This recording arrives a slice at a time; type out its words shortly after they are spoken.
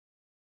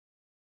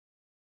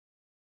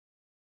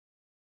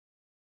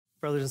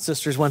Brothers and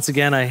sisters, once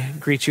again, I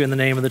greet you in the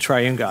name of the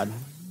triune God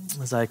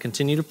as I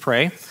continue to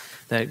pray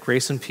that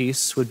grace and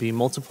peace would be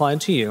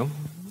multiplied to you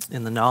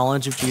in the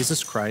knowledge of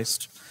Jesus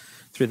Christ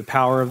through the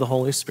power of the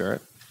Holy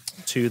Spirit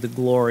to the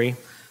glory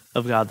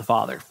of God the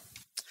Father.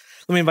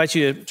 Let me invite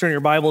you to turn your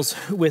Bibles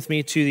with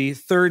me to the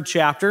third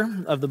chapter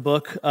of the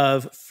book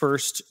of 1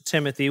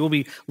 Timothy. We'll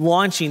be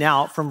launching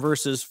out from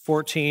verses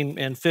 14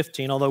 and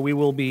 15, although we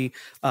will be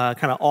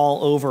kind of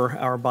all over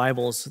our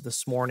Bibles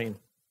this morning.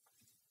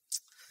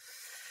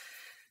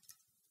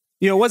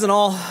 You know, it wasn't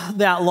all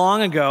that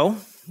long ago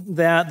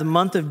that the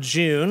month of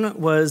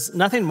June was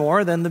nothing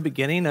more than the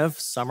beginning of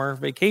summer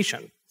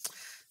vacation.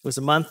 It was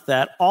a month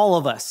that all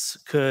of us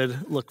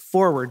could look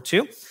forward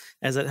to,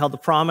 as it held the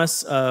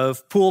promise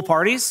of pool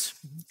parties,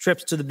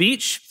 trips to the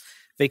beach,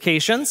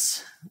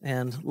 vacations,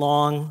 and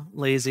long,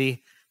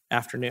 lazy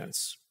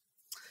afternoons.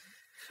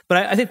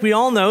 But I think we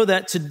all know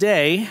that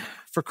today,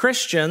 for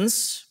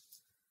Christians,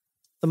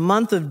 the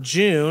month of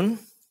June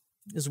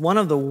is one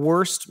of the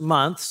worst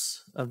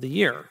months of the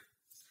year.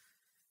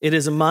 It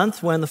is a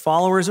month when the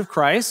followers of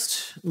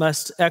Christ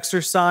must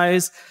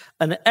exercise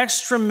an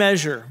extra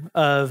measure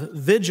of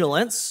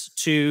vigilance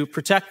to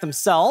protect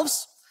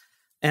themselves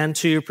and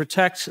to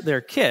protect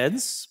their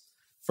kids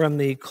from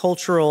the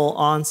cultural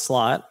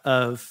onslaught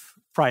of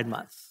Pride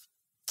Month.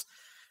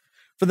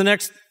 For the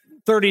next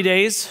 30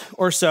 days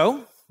or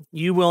so,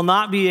 you will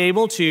not be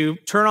able to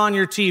turn on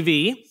your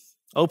TV,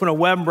 open a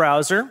web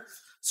browser,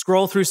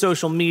 scroll through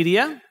social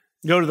media,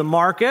 go to the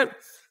market,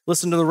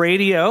 listen to the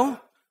radio,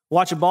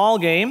 watch a ball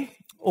game,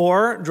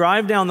 or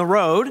drive down the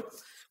road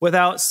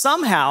without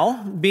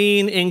somehow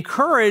being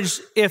encouraged,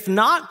 if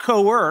not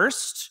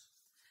coerced,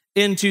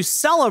 into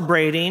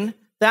celebrating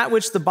that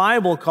which the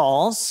Bible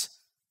calls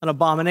an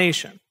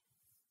abomination.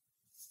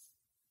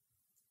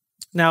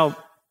 Now,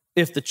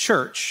 if the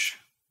church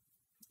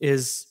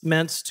is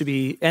meant to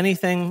be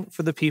anything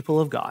for the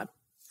people of God,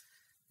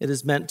 it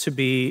is meant to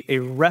be a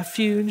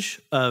refuge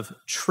of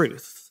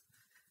truth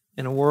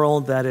in a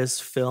world that is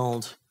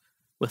filled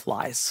with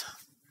lies.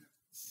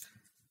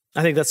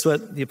 I think that's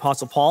what the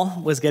Apostle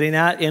Paul was getting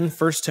at in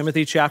 1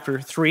 Timothy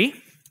chapter 3,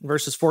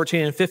 verses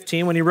 14 and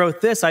 15, when he wrote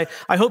this, I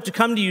hope to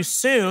come to you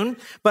soon,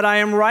 but I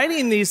am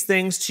writing these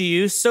things to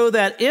you so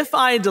that if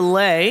I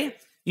delay,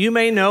 you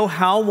may know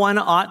how one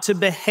ought to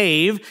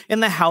behave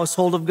in the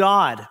household of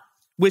God,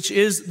 which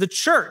is the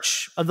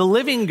church of the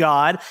living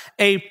God,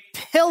 a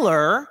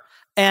pillar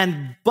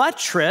and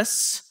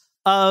buttress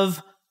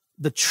of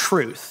the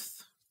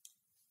truth.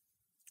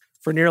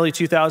 For nearly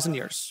 2,000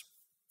 years,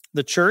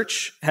 the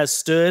church has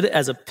stood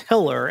as a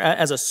pillar,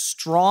 as a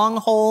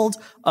stronghold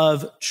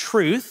of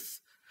truth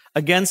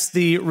against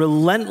the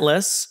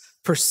relentless,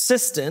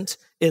 persistent,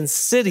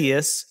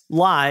 insidious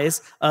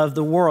lies of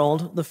the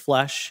world, the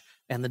flesh,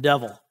 and the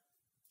devil.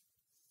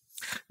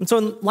 And so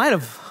in light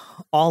of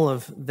all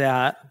of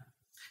that,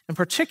 and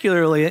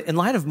particularly in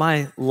light of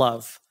my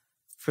love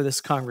for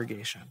this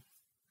congregation,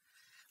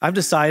 I've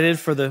decided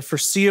for the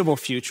foreseeable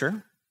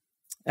future,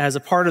 as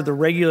a part of the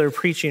regular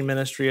preaching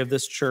ministry of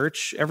this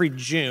church every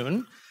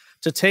June,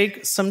 to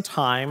take some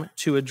time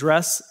to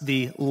address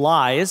the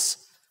lies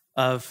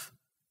of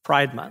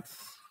Pride Month.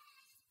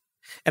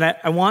 And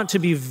I want to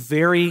be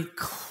very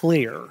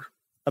clear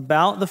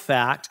about the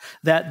fact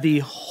that the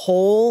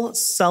whole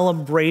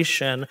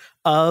celebration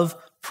of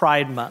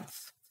Pride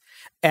Month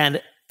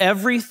and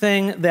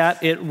everything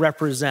that it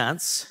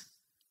represents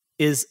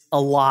is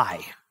a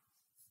lie.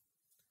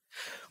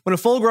 When a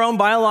full-grown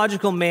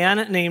biological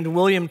man named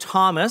William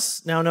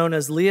Thomas, now known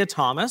as Leah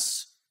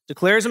Thomas,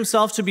 declares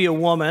himself to be a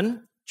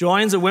woman,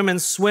 joins a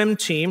women's swim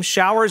team,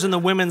 showers in the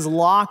women's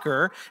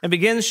locker, and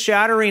begins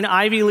shattering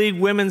Ivy League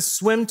women's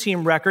swim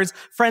team records,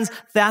 friends,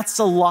 that's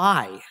a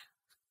lie.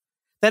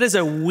 That is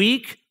a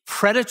weak,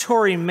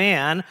 predatory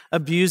man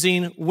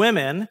abusing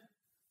women,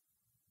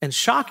 and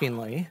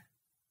shockingly,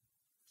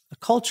 a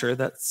culture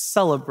that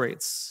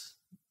celebrates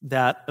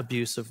that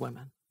abuse of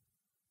women.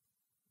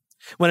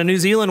 When a New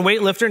Zealand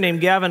weightlifter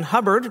named Gavin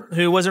Hubbard,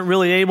 who wasn't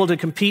really able to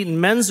compete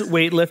in men's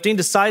weightlifting,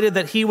 decided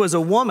that he was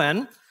a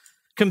woman,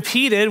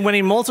 competed,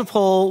 winning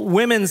multiple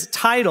women's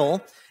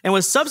title, and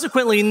was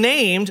subsequently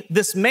named,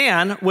 this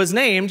man was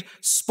named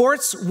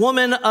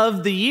Sportswoman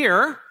of the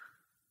Year,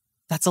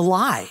 that's a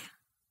lie.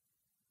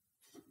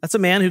 That's a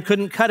man who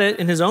couldn't cut it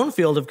in his own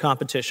field of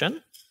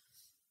competition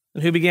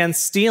and who began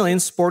stealing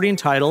sporting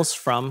titles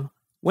from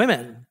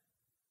women.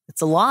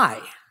 It's a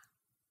lie.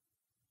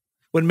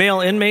 When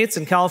male inmates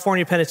in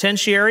California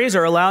penitentiaries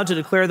are allowed to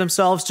declare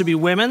themselves to be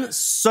women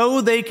so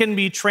they can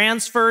be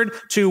transferred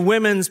to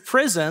women's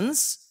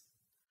prisons,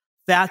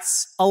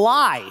 that's a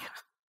lie.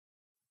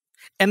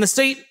 And the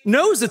state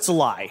knows it's a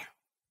lie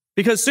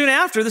because soon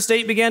after, the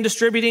state began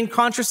distributing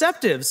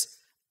contraceptives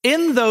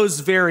in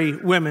those very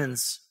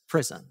women's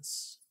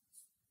prisons.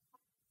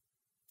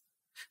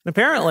 And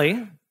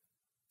apparently,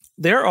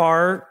 there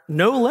are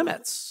no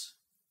limits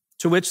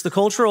to which the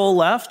cultural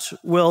left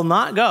will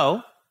not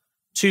go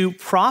to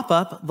prop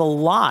up the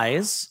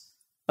lies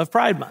of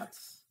Pride Month.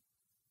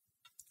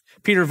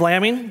 Peter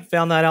Vlaming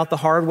found that out the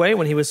hard way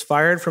when he was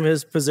fired from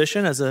his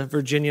position as a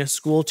Virginia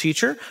school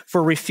teacher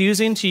for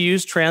refusing to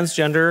use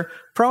transgender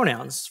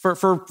pronouns,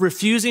 for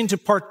refusing to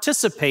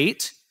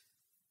participate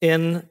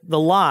in the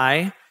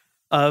lie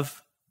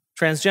of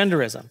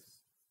transgenderism.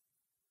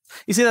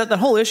 You see that the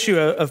whole issue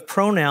of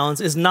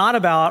pronouns is not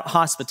about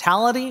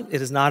hospitality.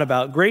 It is not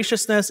about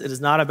graciousness. It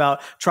is not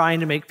about trying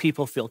to make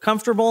people feel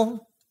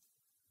comfortable.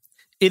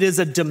 It is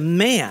a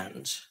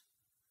demand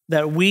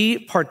that we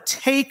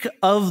partake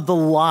of the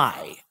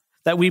lie,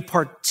 that we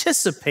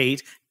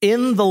participate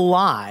in the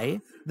lie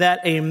that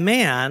a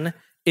man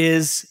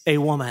is a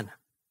woman.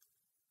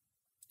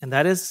 And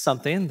that is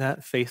something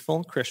that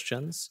faithful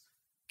Christians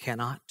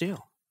cannot do.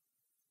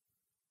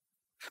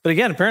 But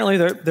again, apparently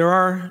there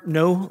are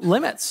no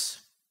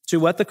limits to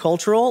what the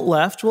cultural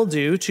left will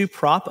do to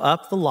prop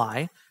up the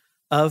lie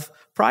of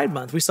Pride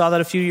Month. We saw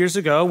that a few years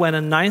ago when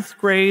a 9th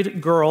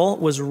grade girl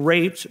was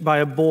raped by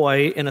a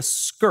boy in a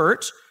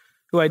skirt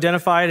who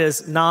identified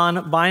as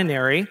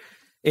non-binary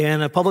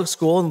in a public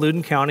school in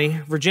Loudoun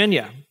County,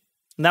 Virginia.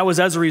 And that was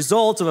as a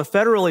result of a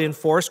federally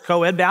enforced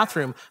co-ed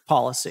bathroom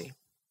policy.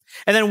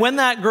 And then when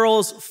that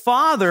girl's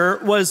father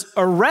was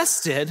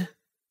arrested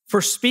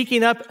for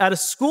speaking up at a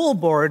school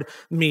board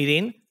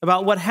meeting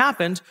about what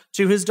happened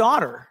to his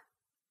daughter.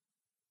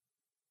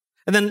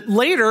 And then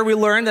later we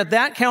learned that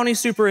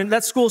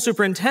that school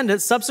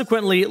superintendent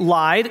subsequently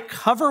lied,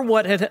 covered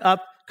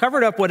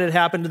up what had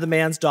happened to the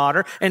man's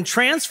daughter, and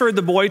transferred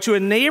the boy to a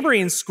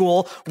neighboring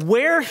school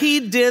where he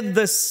did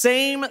the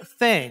same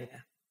thing.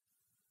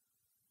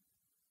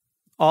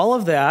 All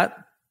of that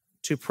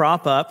to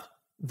prop up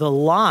the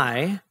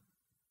lie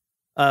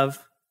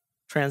of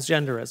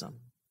transgenderism.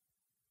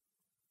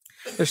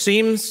 There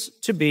seems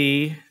to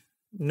be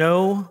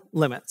no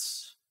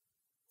limits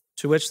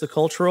to which the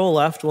cultural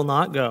left will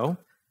not go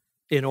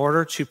in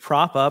order to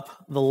prop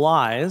up the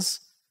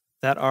lies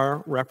that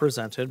are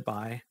represented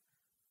by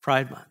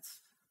Pride Month.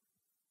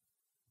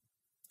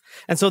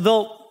 And so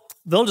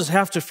they'll just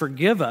have to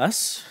forgive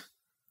us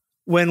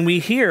when we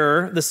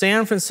hear the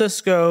San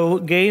Francisco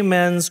Gay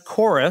Men's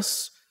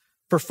Chorus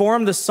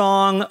perform the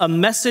song "A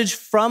Message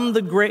from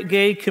the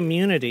Gay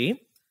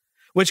Community,"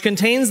 which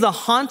contains the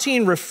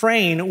haunting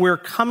refrain, "We're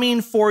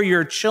coming for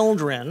your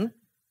children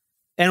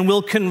and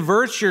we'll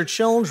convert your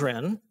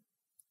children."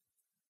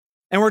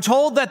 And we're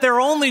told that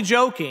they're only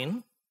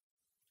joking.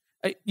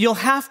 You'll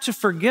have to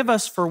forgive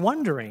us for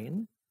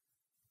wondering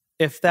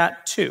if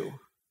that too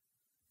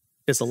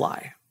is a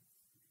lie.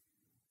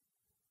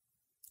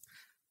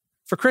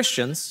 For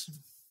Christians,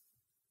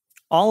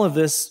 all of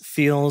this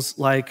feels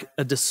like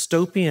a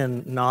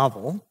dystopian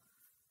novel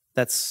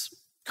that's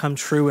come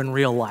true in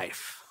real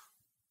life.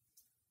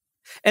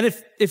 And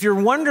if you're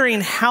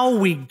wondering how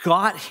we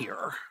got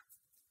here,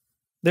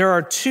 there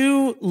are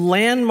two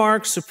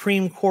landmark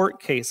Supreme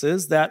Court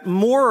cases that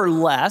more or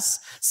less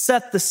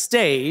set the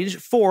stage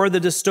for the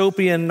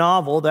dystopian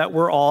novel that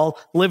we're all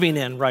living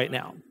in right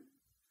now.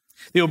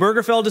 The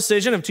Obergefell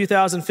decision of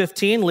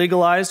 2015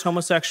 legalized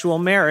homosexual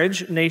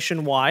marriage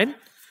nationwide,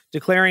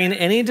 declaring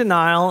any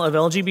denial of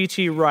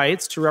LGBT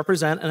rights to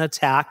represent an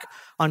attack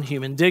on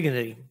human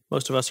dignity.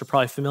 Most of us are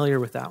probably familiar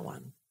with that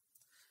one.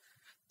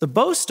 The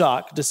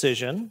Bostock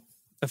decision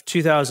of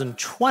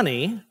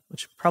 2020,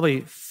 which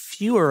probably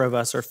fewer of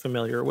us are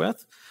familiar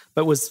with,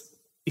 but was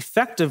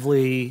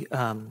effectively,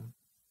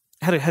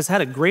 has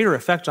had a greater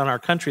effect on our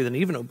country than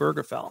even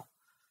Obergefell.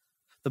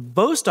 The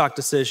Bostock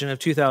decision of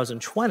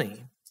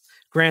 2020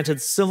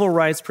 granted civil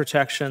rights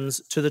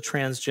protections to the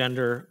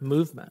transgender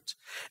movement.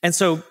 And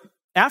so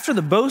after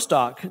the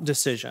Bostock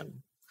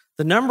decision,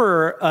 the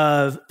number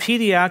of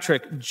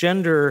pediatric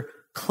gender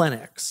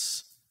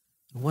clinics,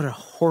 what a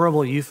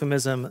horrible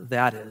euphemism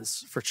that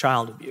is for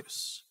child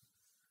abuse.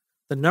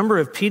 The number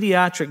of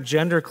pediatric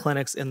gender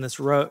clinics in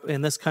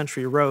this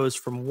country rose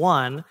from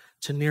 1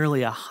 to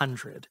nearly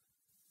 100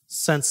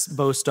 since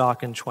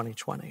Bostock in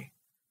 2020.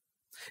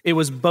 It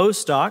was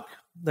Bostock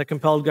that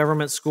compelled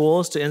government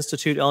schools to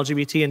institute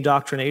LGBT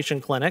indoctrination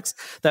clinics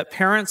that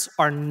parents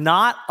are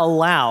not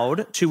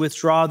allowed to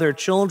withdraw their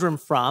children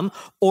from,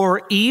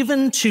 or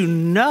even to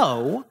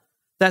know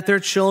that their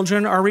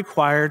children are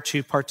required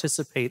to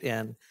participate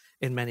in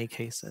many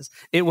cases.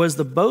 It was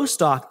the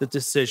Bostock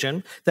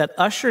decision that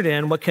ushered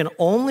in what can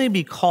only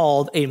be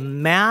called a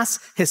mass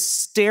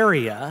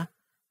hysteria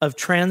of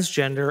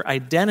transgender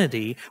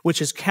identity, which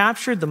has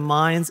captured the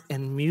minds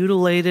and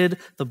mutilated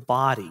the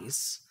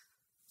bodies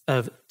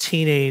of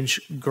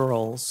teenage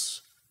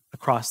girls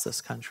across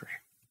this country.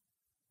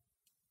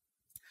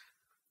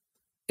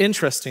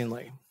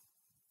 Interestingly,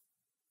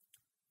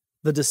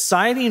 the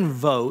deciding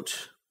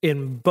vote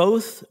in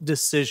both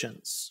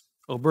decisions,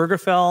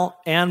 Obergefell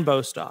and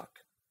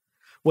Bostock,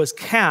 was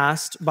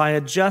cast by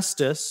a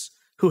justice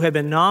who had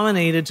been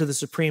nominated to the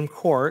Supreme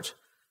Court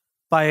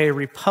by a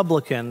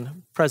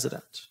Republican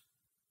president.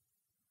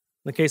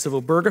 In the case of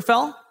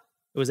Obergefell,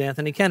 it was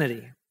Anthony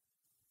Kennedy,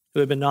 who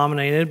had been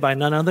nominated by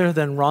none other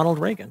than Ronald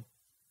Reagan.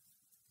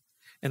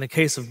 In the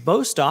case of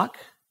Bostock,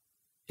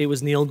 it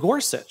was Neil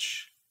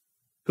Gorsuch,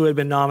 who had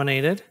been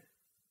nominated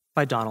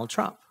by Donald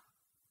Trump.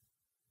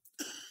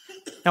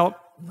 Now,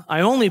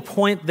 I only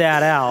point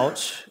that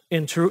out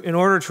in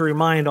order to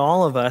remind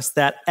all of us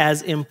that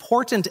as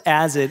important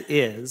as it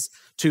is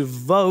to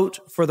vote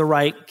for the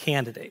right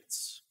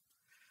candidates,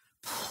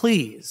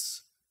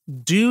 please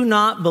do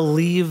not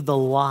believe the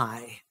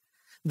lie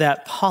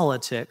that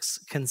politics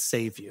can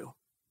save you.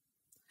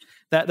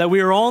 That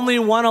we are only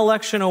one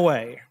election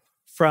away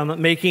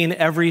from making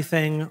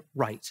everything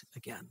right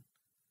again.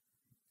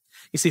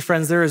 You see,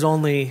 friends, there is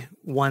only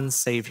one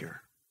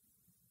Savior.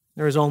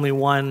 There is only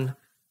one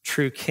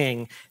true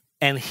King,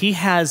 and he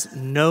has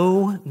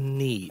no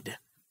need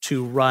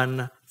to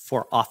run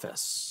for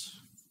office.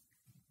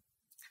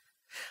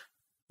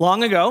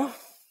 Long ago,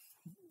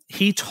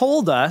 he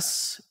told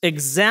us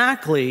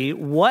exactly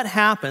what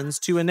happens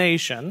to a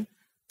nation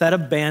that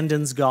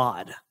abandons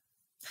God.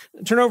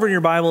 Turn over in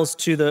your Bibles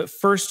to the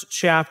first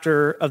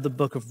chapter of the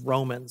book of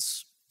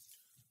Romans.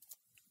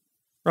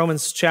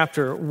 Romans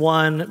chapter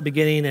 1,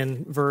 beginning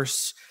in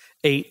verse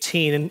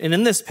 18. And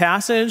in this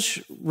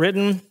passage,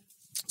 written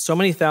so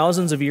many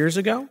thousands of years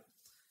ago,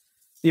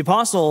 the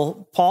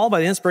Apostle Paul,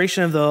 by the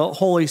inspiration of the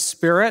Holy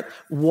Spirit,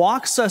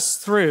 walks us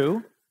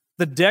through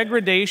the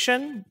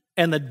degradation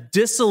and the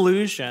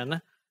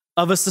dissolution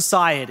of a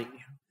society.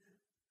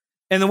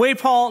 And the way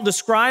Paul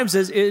describes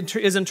it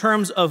is in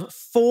terms of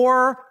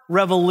 4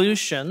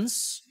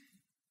 revolutions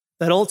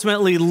that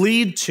ultimately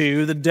lead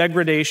to the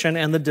degradation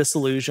and the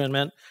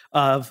disillusionment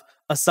of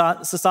a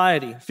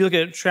society. If you look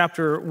at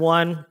chapter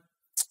 1,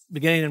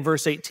 beginning in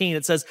verse 18,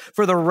 it says,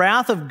 "For the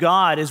wrath of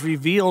God is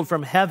revealed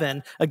from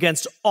heaven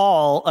against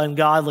all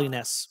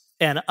ungodliness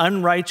and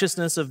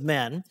unrighteousness of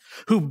men,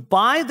 who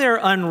by their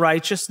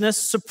unrighteousness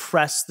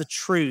suppress the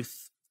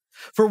truth.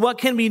 For what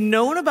can be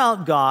known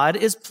about God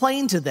is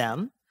plain to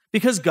them,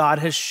 because God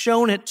has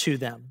shown it to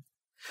them.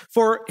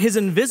 For his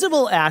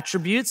invisible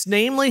attributes,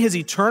 namely his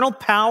eternal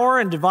power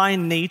and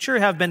divine nature,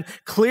 have been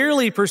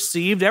clearly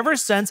perceived ever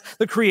since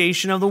the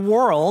creation of the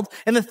world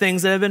and the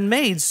things that have been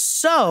made.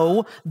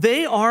 So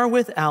they are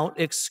without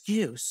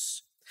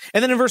excuse."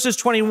 And then in verses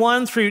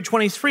 21 through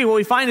 23, what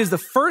we find is the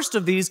first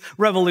of these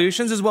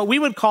revolutions is what we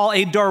would call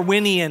a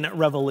Darwinian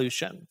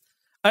revolution.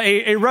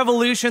 A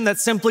revolution that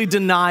simply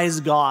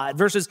denies God.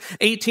 Verses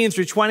 18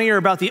 through 20 are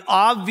about the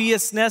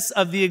obviousness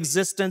of the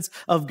existence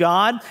of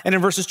God. And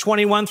in verses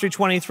 21 through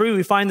 23,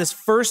 we find this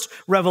first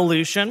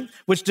revolution,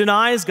 which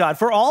denies God.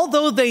 "For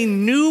although they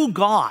knew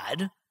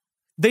God,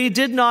 they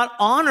did not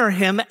honor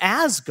him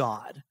as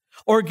God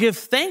or give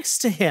thanks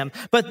to him,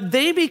 but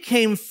they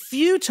became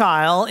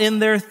futile in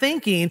their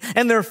thinking,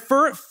 and their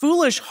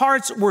foolish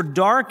hearts were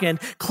darkened.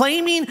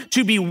 Claiming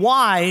to be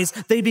wise,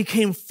 they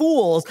became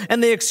fools,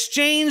 and they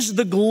exchanged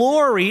the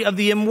glory of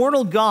the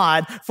immortal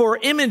God for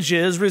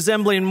images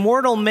resembling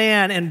mortal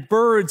man and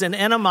birds and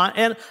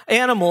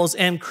animals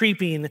and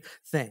creeping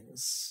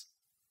things."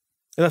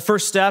 The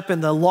first step in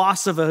the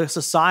loss of a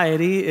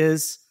society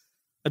is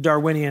a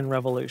Darwinian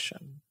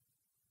revolution,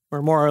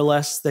 where more or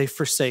less they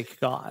forsake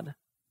God.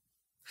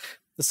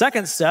 The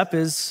second step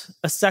is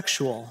a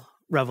sexual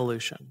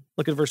revolution.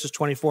 Look at verses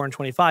 24 and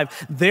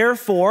 25.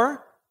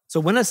 "Therefore,"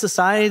 so when a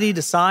society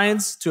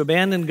decides to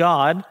abandon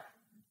God,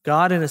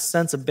 God in a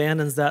sense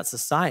abandons that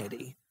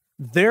society.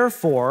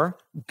 "Therefore,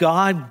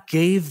 God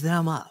gave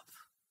them up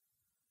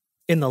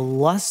in the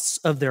lusts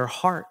of their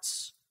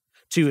hearts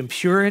to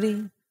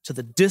impurity, to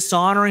the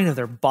dishonoring of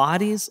their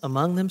bodies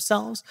among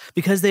themselves,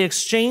 because they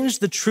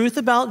exchanged the truth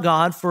about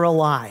God for a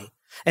lie,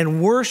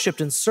 and worshiped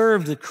and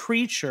served the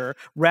creature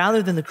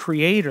rather than the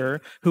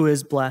Creator, who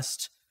is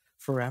blessed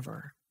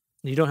forever."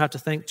 You don't have to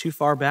think too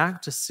far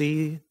back to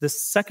see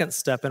this second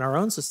step in our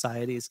own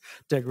society's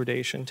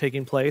degradation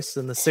taking place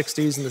in the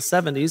 60s and the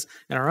 70s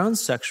in our own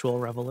sexual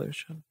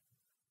revolution.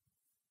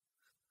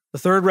 The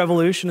third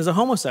revolution is a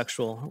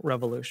homosexual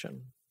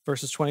revolution,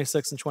 verses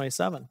 26 and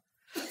 27.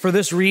 "For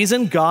this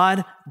reason,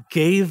 God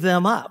gave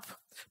them up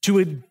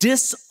to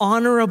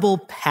dishonorable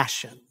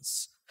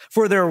passions.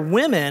 For their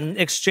women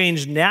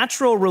exchanged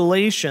natural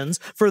relations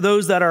for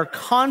those that are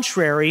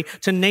contrary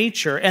to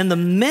nature. And the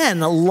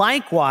men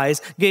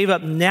likewise gave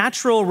up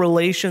natural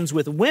relations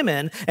with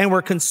women and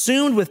were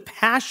consumed with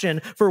passion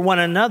for one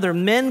another,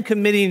 men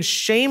committing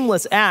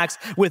shameless acts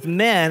with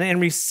men and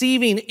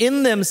receiving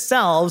in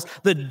themselves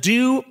the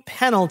due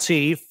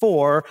penalty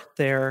for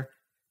their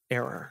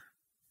error."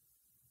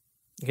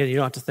 Again, you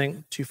don't have to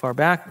think too far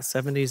back, the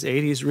 70s,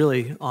 80s,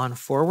 really on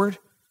forward.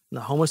 The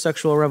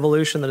homosexual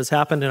revolution that has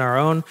happened in our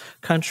own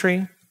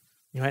country.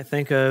 You might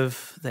think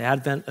of the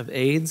advent of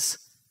AIDS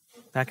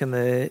back in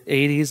the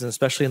 80s and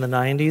especially in the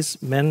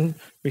 90s, men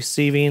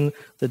receiving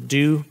the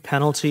due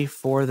penalty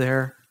for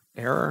their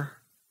error.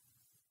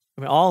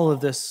 I mean, all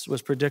of this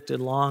was predicted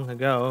long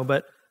ago,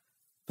 but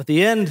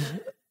the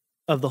end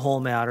of the whole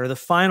matter, the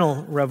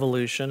final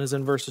revolution, is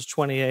in verses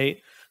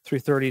 28 through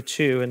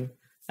 32,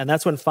 and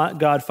that's when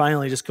God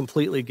finally just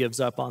completely gives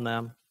up on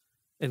them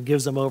and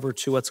gives them over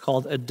to what's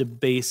called a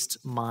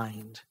debased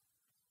mind.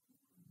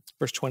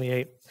 Verse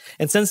 28,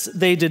 "And since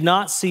they did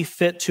not see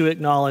fit to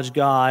acknowledge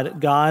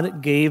God,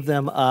 God gave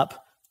them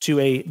up to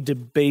a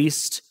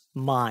debased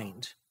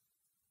mind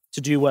to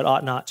do what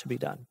ought not to be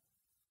done.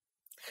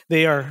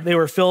 They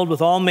were filled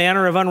with all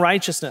manner of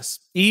unrighteousness,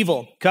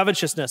 evil,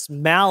 covetousness,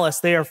 malice.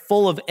 They are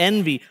full of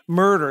envy,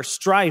 murder,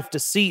 strife,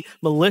 deceit,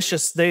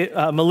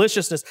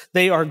 maliciousness.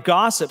 They are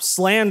gossips,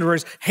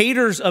 slanderers,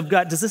 haters of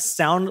God. Does this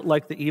sound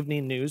like the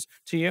evening news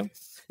to you?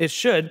 It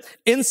should.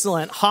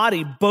 Insolent,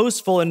 haughty,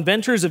 boastful,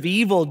 inventors of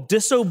evil,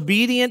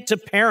 disobedient to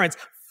parents,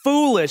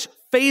 foolish,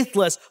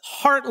 faithless,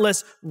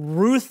 heartless,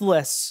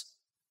 ruthless.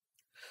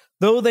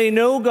 Though they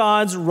know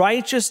God's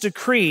righteous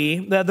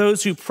decree that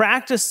those who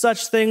practice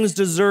such things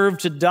deserve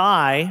to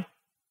die,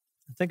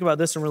 think about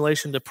this in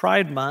relation to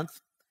Pride Month,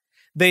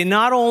 they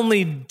not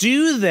only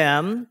do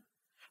them,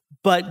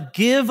 but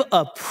give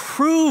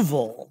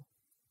approval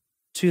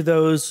to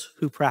those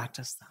who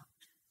practice them.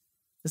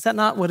 Is that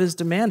not what is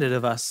demanded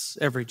of us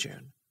every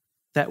June?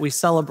 That we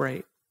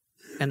celebrate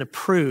and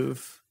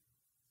approve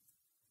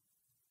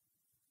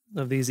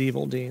of these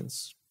evil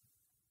deeds?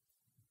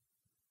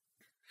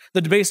 The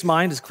debased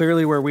mind is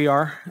clearly where we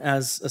are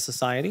as a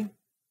society.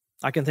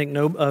 I can think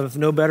of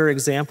no better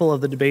example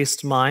of the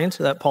debased mind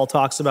that Paul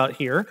talks about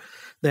here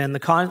than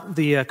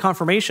the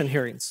confirmation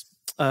hearings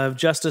of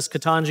Justice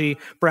Ketanji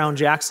Brown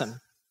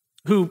Jackson,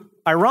 who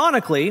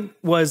ironically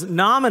was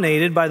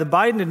nominated by the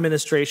Biden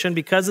administration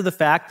because of the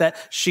fact that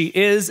she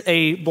is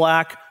a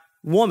Black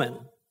woman.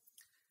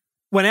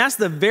 When asked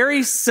the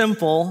very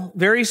simple,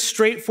 very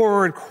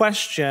straightforward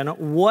question,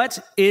 what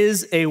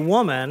is a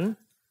woman?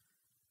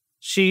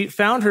 She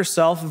found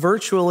herself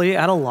virtually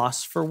at a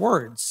loss for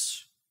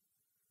words.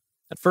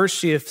 At first,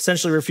 she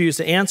essentially refused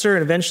to answer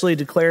and eventually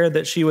declared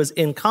that she was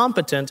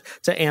incompetent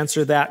to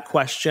answer that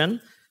question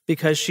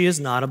because she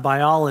is not a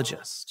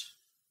biologist.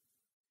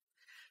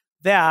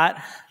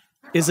 That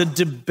is a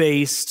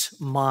debased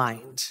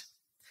mind.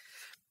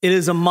 It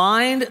is a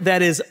mind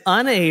that is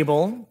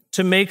unable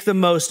to make the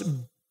most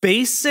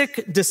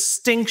basic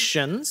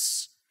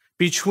distinctions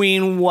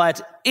between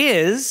what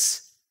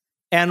is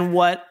and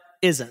what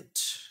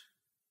isn't.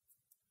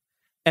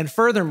 And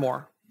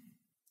furthermore,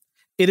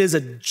 it is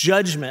a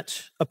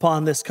judgment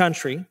upon this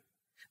country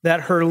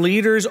that her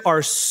leaders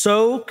are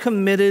so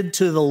committed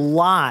to the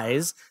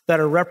lies that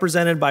are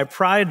represented by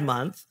Pride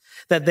Month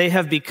that they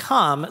have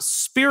become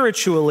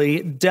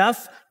spiritually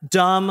deaf,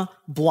 dumb,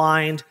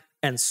 blind,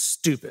 and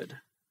stupid.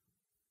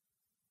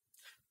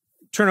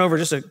 Turn over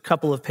just a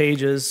couple of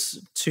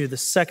pages to the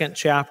second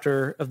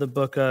chapter of the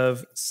book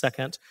of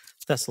 2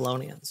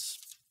 Thessalonians.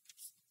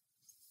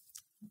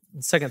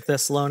 In 2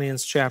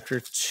 Thessalonians chapter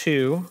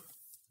 2,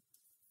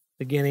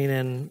 beginning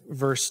in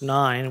verse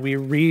 9, we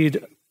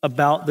read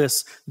about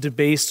this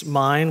debased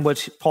mind,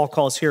 what Paul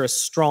calls here a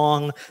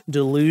strong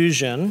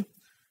delusion,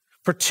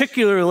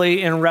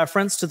 particularly in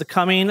reference to the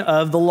coming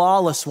of the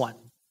lawless one,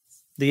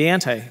 the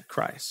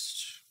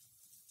Antichrist.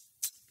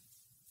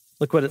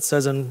 Look what it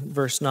says in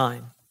verse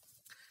 9.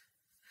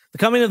 The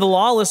coming of the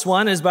lawless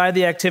one is by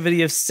the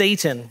activity of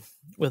Satan,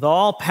 with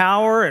all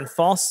power and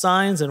false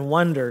signs and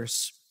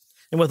wonders,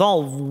 and with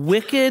all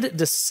wicked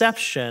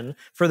deception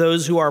for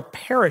those who are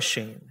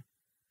perishing,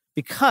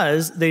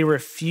 because they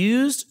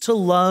refused to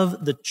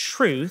love the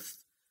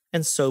truth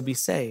and so be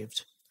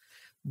saved.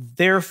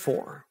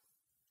 Therefore,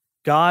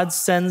 God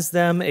sends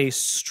them a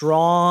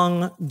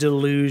strong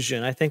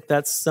delusion. I think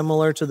that's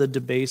similar to the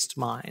debased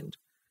mind.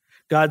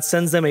 God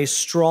sends them a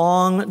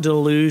strong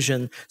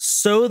delusion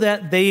so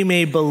that they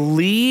may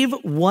believe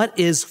what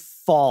is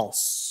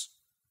false,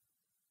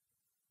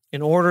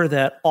 in order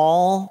that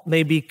all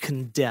may be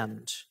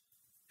condemned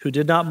who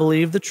did not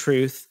believe the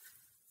truth,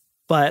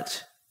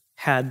 but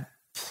had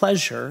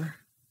pleasure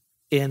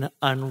in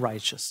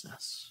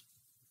unrighteousness.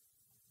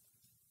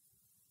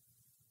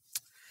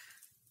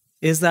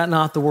 Is that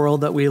not the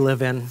world that we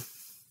live in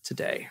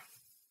today?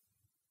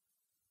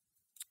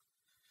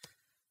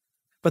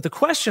 But the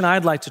question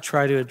I'd like to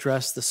try to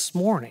address this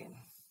morning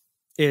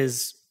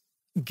is,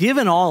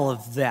 given all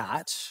of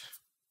that,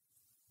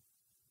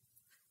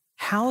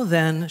 how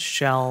then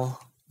shall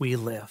we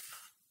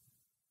live?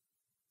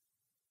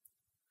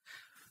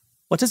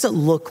 What does it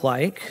look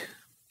like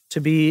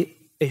to be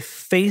a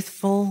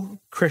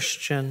faithful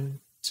Christian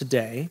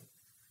today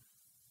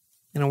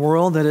in a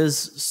world that is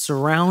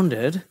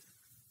surrounded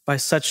by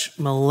such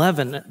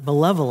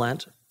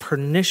malevolent,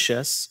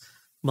 pernicious,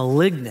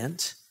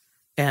 malignant,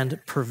 and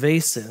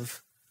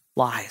pervasive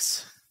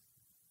lies?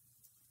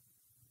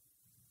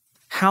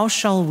 How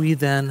shall we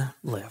then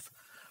live?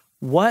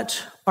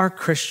 What are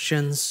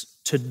Christians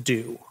to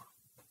do?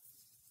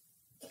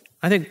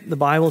 I think the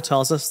Bible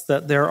tells us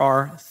that there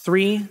are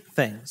three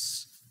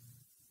things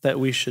that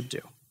we should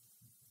do.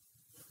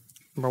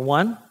 Number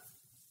one,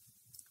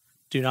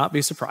 do not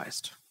be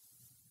surprised.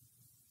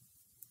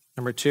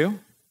 Number two,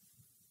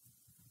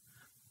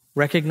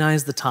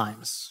 recognize the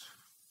times.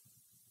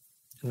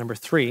 And number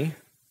three,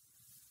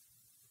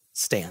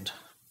 stand.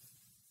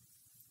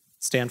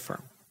 Stand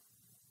firm.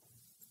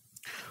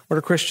 What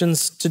are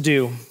Christians to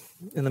do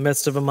in the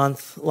midst of a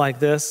month like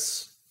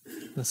this,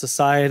 in a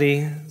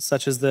society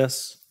such as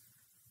this?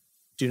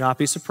 Do not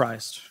be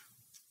surprised.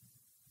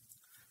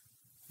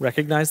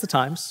 Recognize the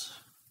times.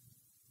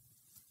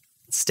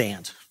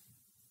 Stand.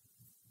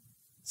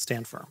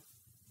 Stand firm.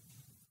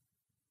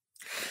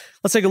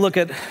 Let's take a look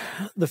at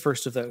the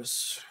first of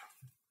those.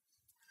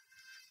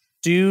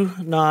 Do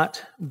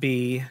not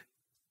be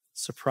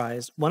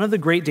surprised. One of the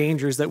great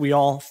dangers that we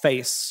all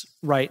face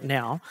right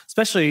now,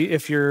 especially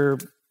if you're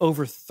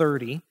over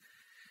 30,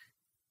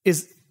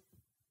 is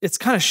it's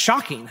kind of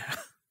shocking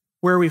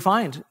where we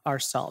find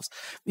ourselves.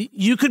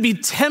 You could be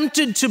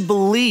tempted to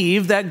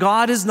believe that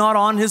God is not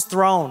on his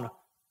throne,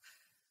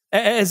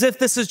 as if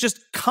this has just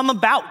come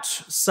about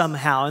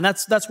somehow. And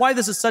that's why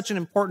this is such an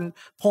important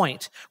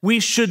point. We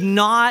should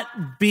not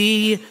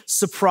be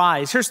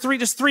surprised. Here's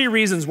just three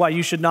reasons why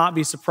you should not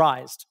be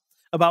surprised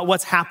about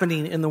what's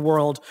happening in the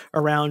world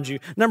around you.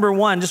 Number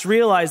one, just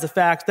realize the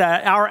fact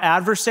that our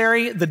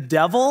adversary, the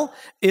devil,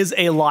 is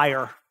a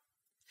liar.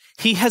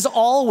 He has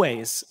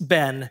always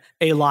been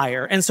a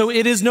liar. And so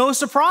it is no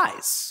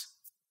surprise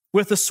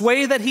with the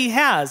sway that he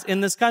has in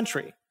this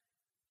country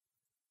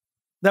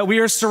that we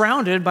are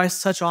surrounded by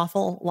such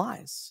awful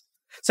lies.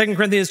 2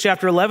 Corinthians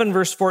chapter 11,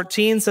 verse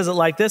 14 says it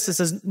like this. It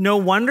says, "No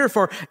wonder,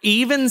 for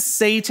even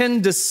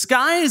Satan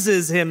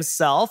disguises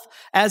himself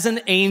as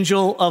an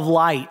angel of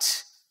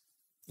light."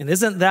 And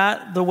isn't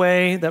that the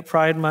way that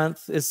Pride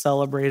Month is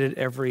celebrated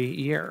every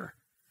year?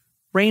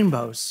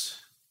 Rainbows,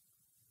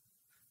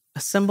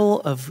 a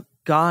symbol of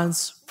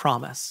God's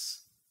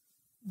promise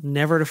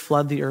never to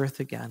flood the earth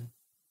again.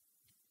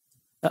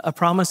 A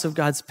promise of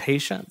God's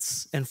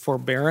patience and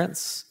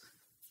forbearance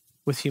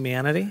with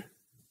humanity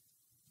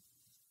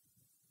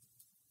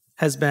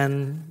has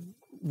been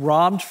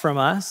robbed from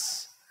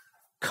us,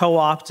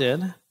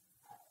 co-opted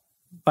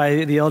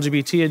by the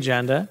LGBT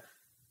agenda,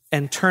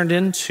 and turned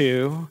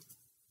into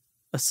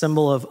a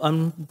symbol of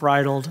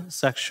unbridled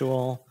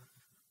sexual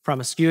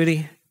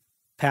promiscuity,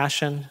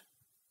 passion,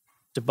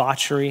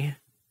 debauchery,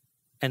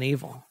 and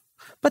evil.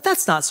 But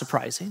that's not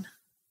surprising.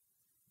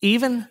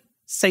 Even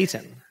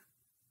Satan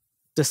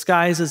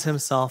disguises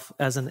himself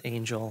as an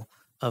angel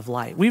of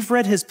light. We've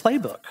read his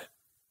playbook.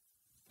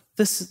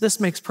 This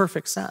makes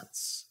perfect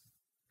sense.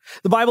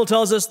 The Bible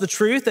tells us the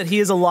truth, that he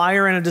is a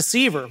liar and a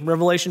deceiver.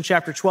 Revelation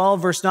chapter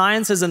 12, verse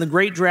 9 says, "And the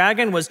great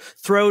dragon was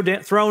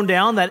thrown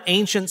down, that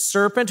ancient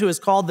serpent who is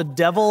called the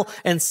devil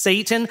and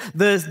Satan,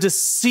 the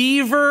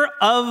deceiver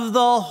of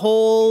the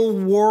whole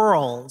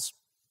world."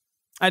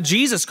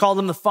 Jesus called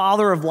him the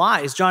father of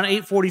lies. John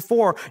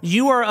 8:44,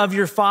 "You are of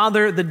your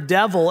father, the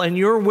devil, and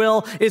your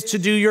will is to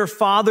do your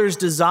father's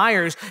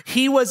desires.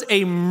 He was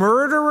a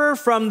murderer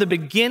from the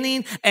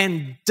beginning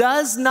and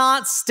does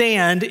not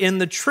stand in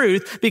the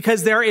truth,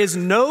 because there is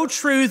no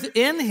truth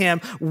in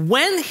him.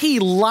 When he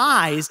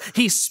lies,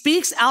 he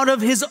speaks out of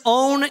his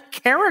own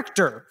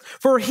character,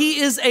 for he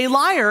is a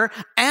liar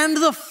and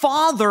the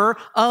father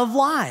of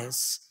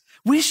lies."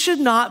 We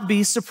should not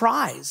be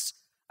surprised.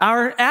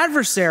 Our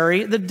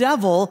adversary, the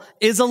devil,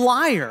 is a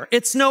liar.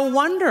 It's no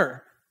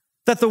wonder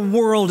that the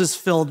world is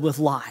filled with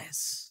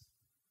lies.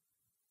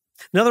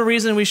 Another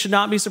reason we should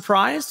not be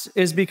surprised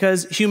is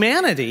because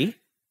humanity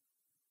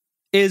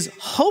is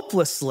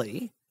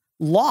hopelessly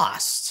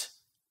lost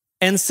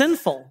and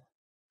sinful,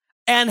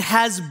 and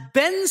has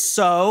been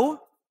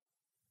so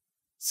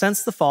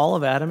since the fall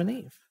of Adam and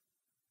Eve.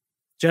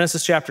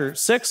 Genesis chapter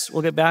 6,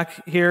 we'll get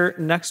back here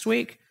next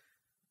week.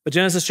 But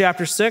Genesis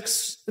chapter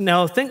 6,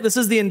 now think this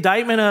is the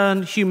indictment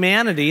on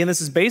humanity, and this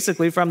is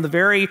basically from the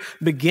very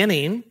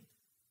beginning.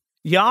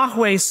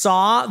 Yahweh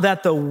saw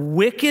that the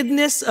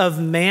wickedness of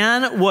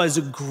man was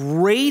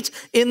great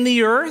in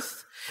the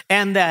earth,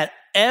 and that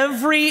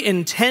every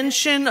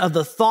intention of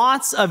the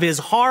thoughts of his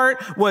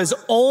heart was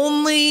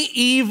only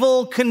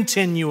evil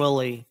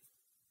continually.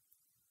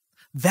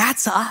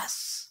 That's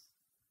us.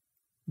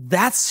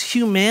 That's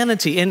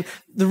humanity. And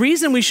the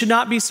reason we should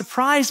not be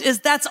surprised is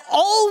that's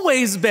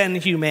always been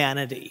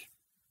humanity.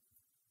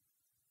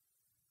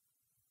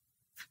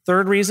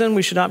 Third reason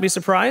we should not be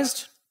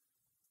surprised,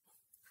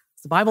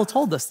 the Bible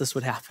told us this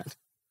would happen.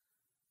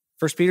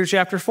 1 Peter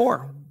chapter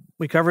 4,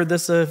 we covered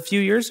this a few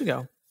years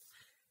ago.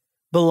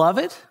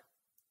 "Beloved,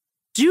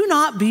 do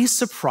not be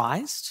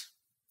surprised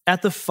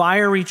at the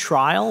fiery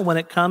trial when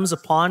it comes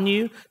upon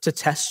you to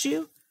test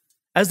you,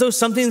 as though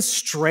something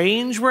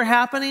strange were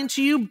happening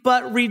to you,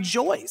 but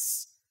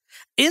rejoice,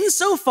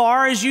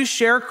 insofar as you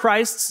share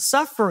Christ's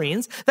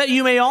sufferings, that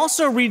you may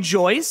also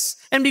rejoice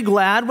and be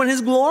glad when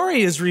his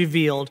glory is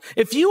revealed.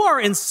 If you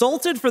are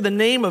insulted for the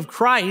name of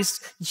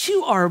Christ,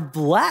 you are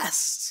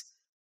blessed,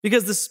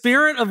 because the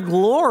Spirit of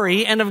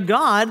glory and of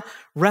God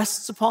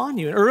rests upon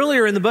you." And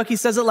earlier in the book, he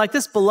says it like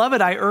this: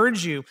 "Beloved, I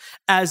urge you,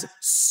 as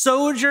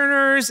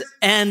sojourners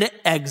and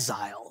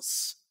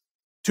exiles,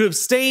 to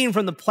abstain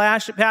from the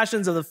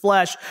passions of the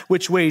flesh,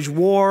 which wage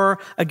war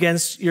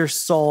against your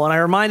soul." And I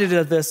reminded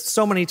of this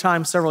so many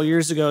times several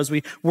years ago as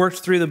we worked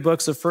through the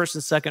books of 1st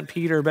and 2nd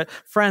Peter. But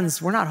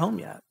friends, we're not home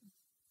yet.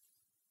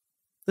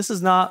 This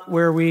is not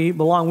where we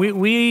belong.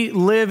 We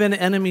live in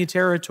enemy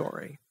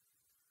territory.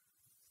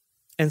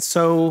 And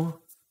so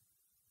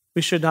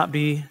we should not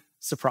be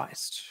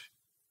surprised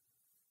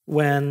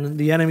when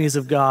the enemies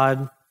of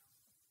God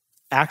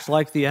act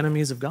like the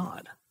enemies of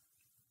God.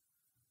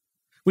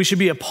 We should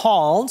be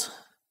appalled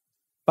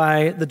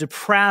by the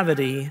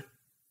depravity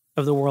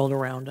of the world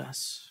around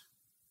us.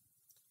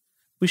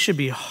 we should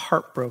be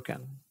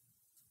heartbroken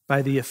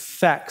by the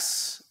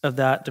effects of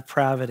that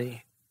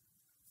depravity,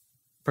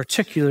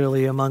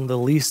 particularly among the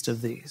least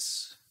of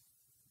these.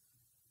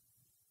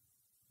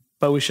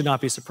 But we should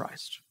not be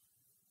surprised.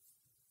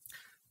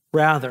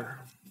 Rather,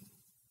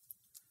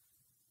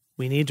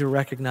 we need to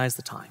recognize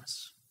the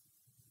times.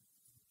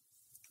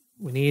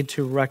 We need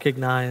to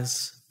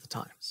recognize the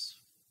times.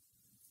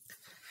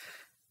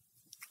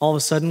 All of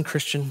a sudden,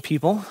 Christian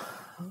people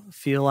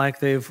feel like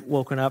they've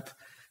woken up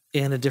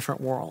in a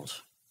different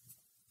world.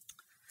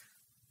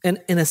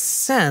 And in a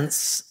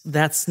sense,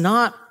 that's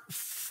not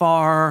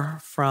far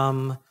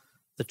from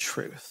the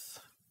truth.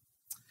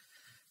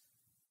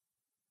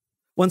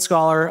 One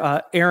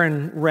scholar,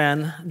 Aaron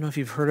Renn, I don't know if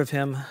you've heard of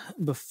him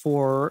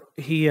before,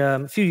 he,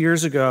 a few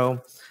years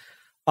ago,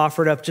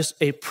 offered up just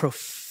a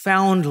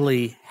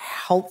profoundly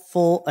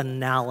helpful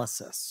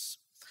analysis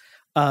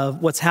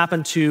of what's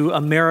happened to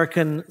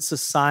American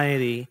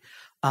society.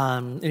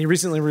 And he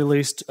recently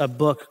released a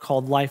book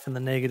called Life in the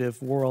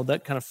Negative World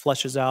that kind of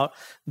fleshes out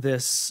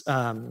this,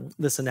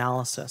 this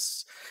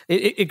analysis.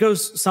 It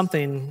goes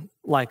something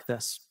like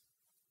this.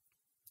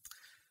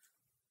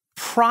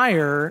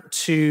 Prior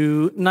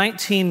to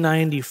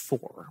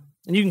 1994,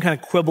 and you can kind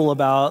of quibble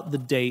about the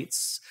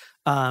dates,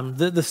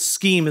 the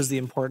scheme is the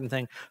important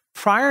thing.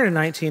 Prior to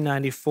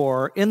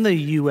 1994, in the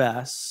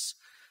U.S.,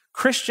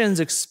 Christians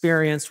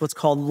experienced what's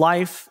called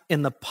life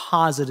in the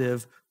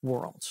positive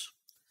world.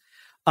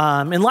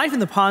 And life in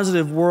the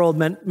positive world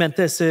meant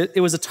this.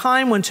 It was a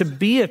time when to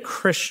be a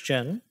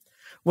Christian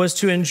was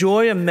to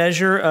enjoy a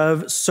measure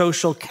of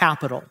social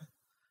capital.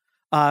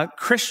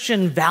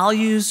 Christian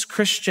values,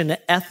 Christian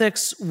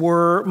ethics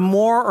were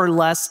more or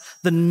less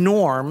the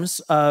norms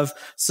of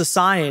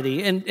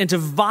society. And to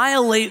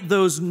violate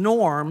those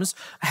norms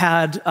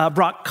had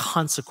brought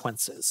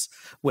consequences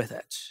with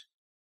it.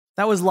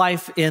 That was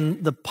life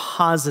in the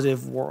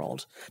positive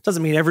world.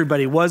 Doesn't mean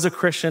everybody was a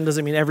Christian,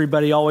 doesn't mean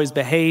everybody always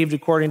behaved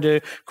according to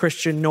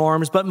Christian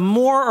norms, but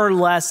more or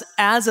less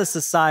as a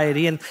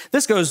society, and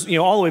this goes,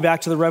 all the way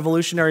back to the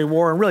Revolutionary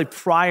War and really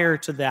prior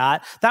to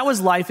that, that was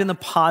life in the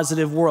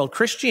positive world.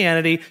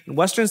 Christianity and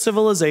Western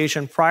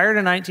civilization prior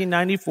to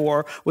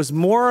 1994 was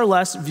more or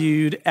less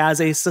viewed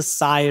as a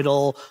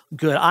societal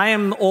good. I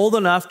am old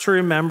enough to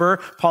remember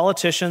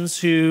politicians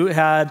who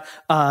had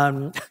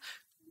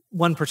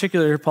one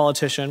particular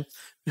politician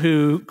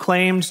who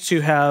claimed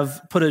to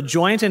have put a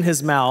joint in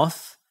his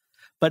mouth,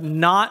 but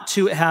not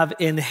to have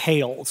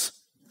inhaled.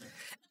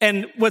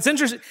 And what's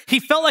interesting, he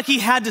felt like he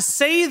had to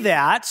say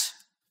that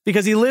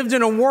because he lived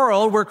in a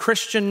world where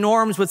Christian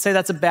norms would say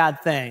that's a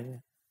bad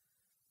thing.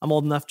 I'm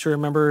old enough to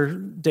remember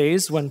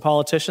days when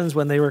politicians,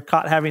 when they were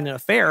caught having an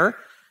affair,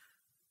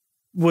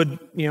 would,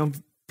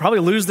 probably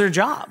lose their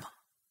job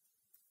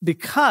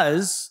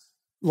because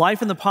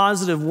life in the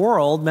positive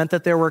world meant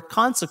that there were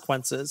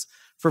consequences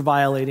for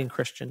violating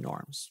Christian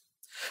norms.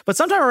 But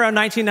sometime around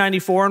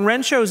 1994, and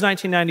Renn chose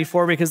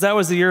 1994 because that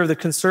was the year of the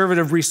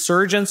conservative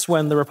resurgence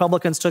when the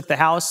Republicans took the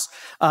House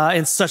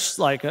in such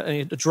like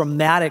a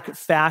dramatic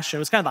fashion. It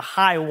was kind of the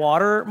high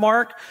water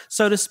mark,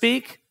 so to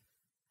speak.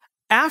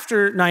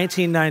 After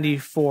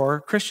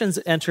 1994, Christians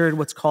entered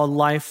what's called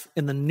life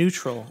in the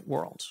neutral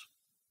world.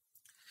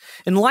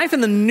 In life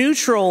in the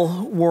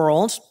neutral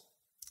world,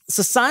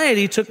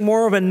 society took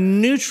more of a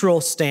neutral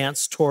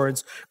stance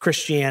towards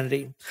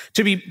Christianity.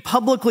 To be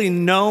publicly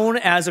known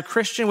as a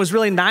Christian was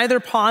really neither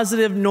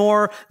positive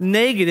nor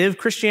negative.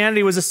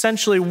 Christianity was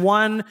essentially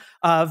one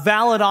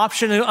valid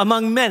option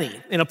among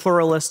many in a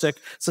pluralistic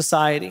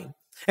society.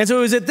 And so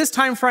it was at this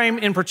time frame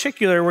in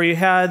particular where you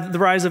had the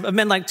rise of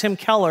men like Tim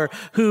Keller,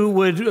 who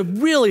would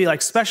really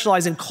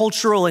specialize in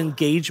cultural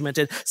engagement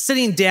and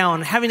sitting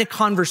down, having a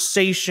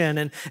conversation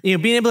and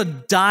being able to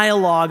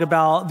dialogue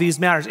about these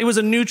matters. It was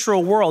a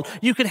neutral world.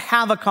 You could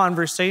have a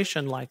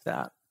conversation like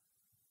that.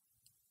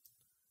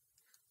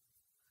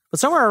 But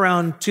somewhere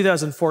around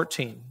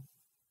 2014,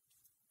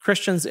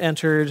 Christians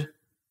entered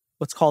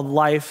what's called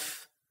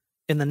life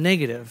in the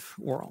negative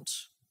world.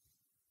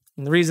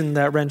 And the reason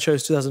that Renn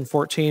chose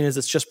 2014 is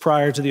it's just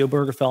prior to the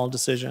Obergefell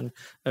decision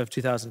of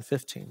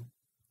 2015.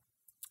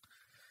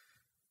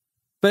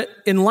 But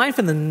in life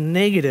in the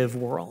negative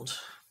world,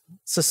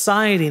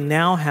 society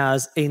now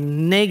has a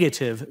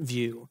negative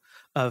view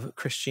of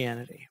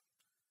Christianity.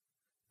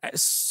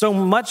 So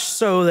much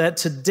so that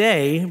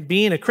today,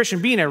 being a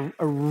Christian, being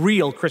a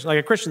real Christian, like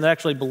a Christian that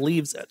actually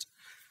believes it,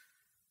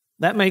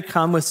 that may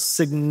come with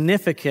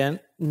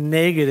significant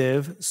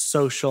negative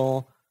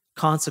social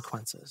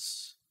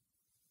consequences.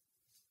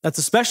 That's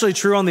especially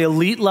true on the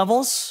elite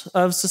levels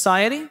of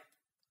society.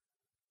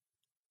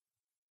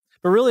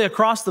 But really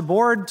across the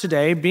board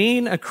today,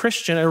 being a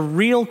Christian, a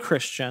real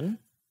Christian,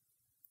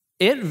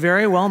 it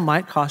very well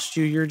might cost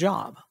you your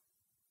job.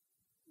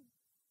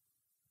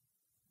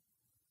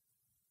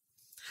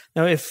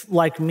 Now, if,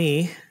 like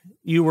me,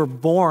 you were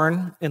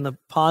born in the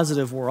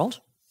positive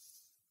world,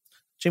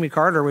 Jimmy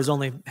Carter was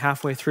only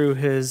halfway through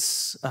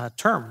his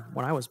term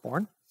when I was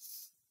born.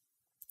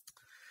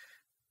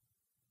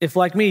 If,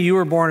 like me, you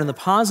were born in the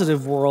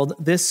positive world,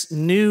 this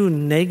new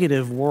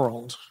negative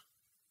world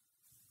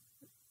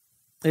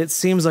it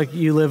seems like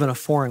you live in a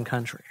foreign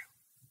country.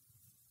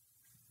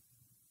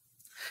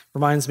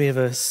 Reminds me of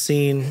a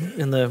scene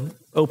in the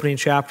opening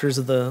chapters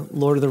of the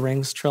Lord of the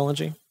Rings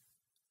trilogy.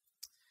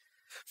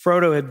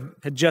 Frodo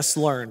had just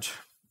learned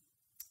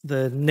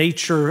the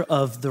nature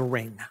of the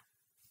ring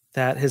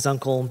that his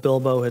uncle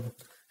Bilbo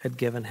had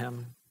given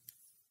him,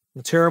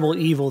 the terrible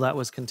evil that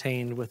was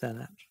contained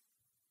within it.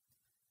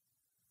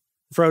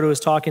 Frodo is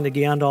talking to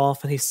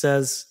Gandalf, and he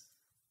says,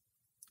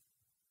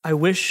 "I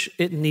wish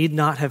it need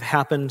not have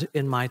happened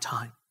in my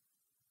time."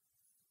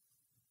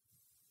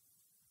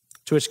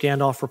 To which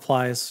Gandalf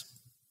replies,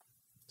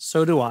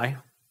 "So do I,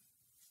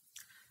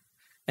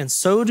 and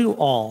so do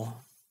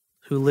all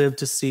who live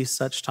to see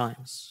such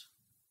times.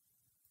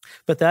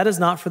 But that is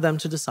not for them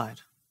to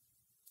decide.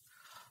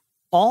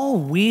 All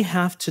we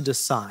have to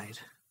decide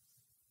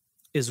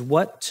is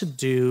what to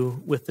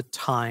do with the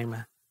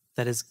time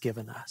that is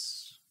given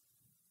us."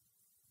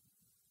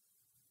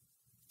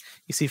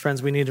 You see,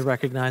 friends, we need to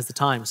recognize the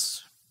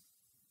times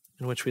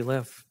in which we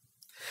live.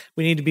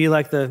 We need to be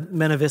like the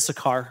men of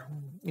Issachar.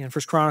 In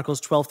 1 Chronicles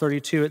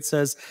 12:32, it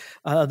says,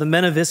 the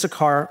men of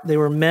Issachar, they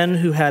were men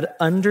who had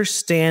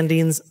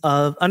understanding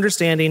of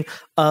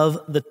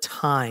the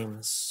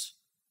times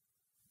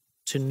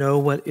to know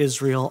what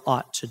Israel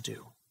ought to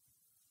do.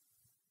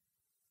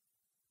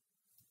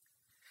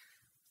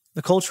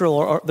 The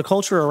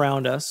culture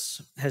around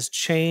us has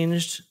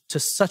changed to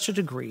such a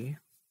degree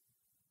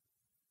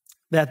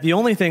that the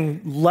only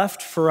thing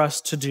left for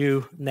us to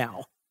do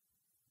now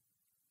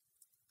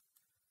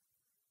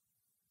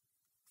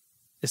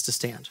is to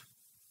stand.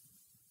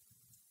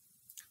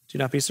 Do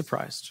not be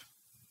surprised.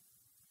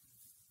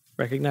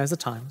 Recognize the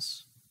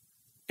times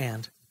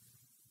and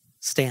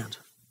stand.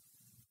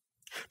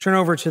 Turn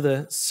over to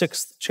the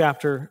 6th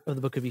chapter of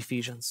the book of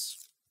Ephesians.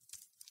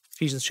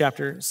 Ephesians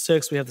chapter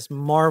 6, we have this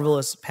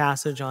marvelous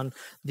passage on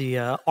the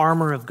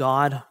armor of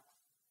God.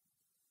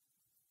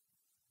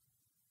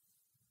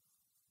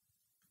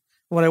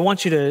 What I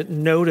want you to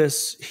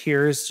notice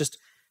here is just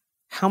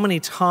how many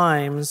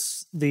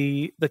times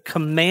the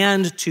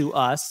command to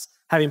us,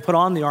 having put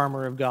on the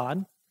armor of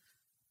God,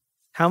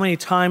 how many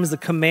times the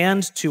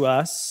command to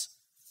us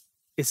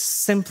is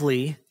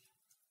simply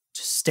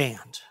to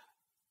stand.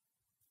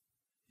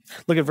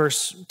 Look at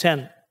verse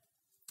 10.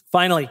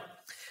 Finally,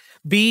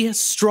 be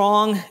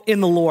strong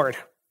in the Lord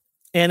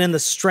and in the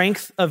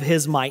strength of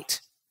his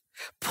might.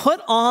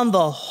 Put on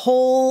the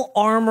whole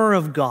armor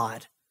of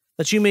God,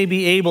 that you may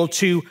be able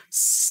to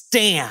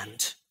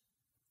stand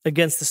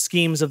against the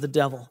schemes of the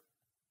devil.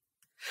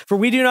 For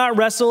we do not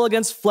wrestle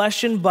against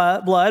flesh and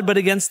blood, but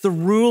against the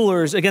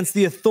rulers, against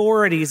the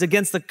authorities,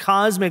 against the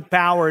cosmic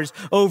powers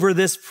over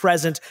this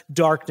present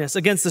darkness,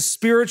 against the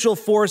spiritual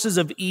forces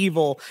of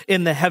evil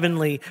in the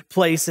heavenly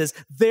places.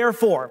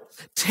 Therefore,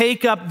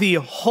 take up the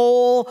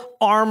whole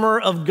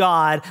armor of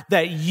God,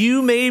 that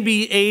you may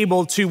be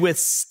able to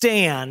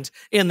withstand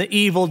in the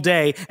evil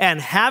day, and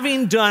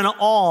having done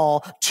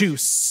all, to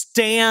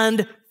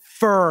stand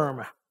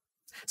firm.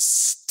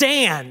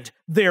 Stand,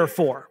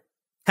 therefore,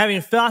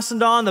 having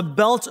fastened on the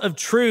belt of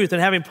truth,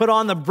 and having put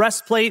on the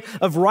breastplate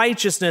of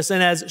righteousness,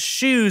 and as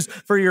shoes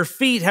for your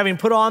feet, having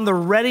put on the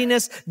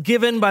readiness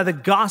given by the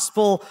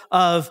gospel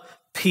of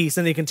peace.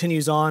 And he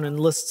continues on and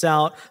lists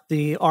out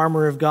the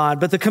armor of God.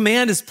 But the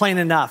command is plain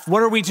enough.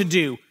 What are we to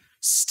do?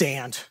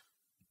 Stand.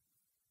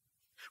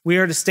 We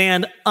are to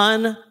stand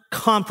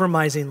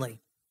uncompromisingly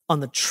on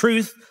the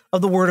truth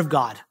of the word of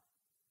God.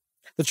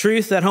 The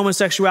truth that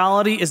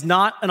homosexuality is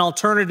not an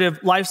alternative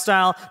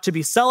lifestyle to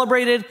be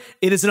celebrated.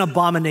 It is an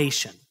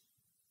abomination.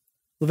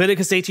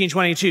 Leviticus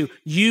 18:22,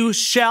 you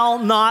shall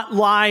not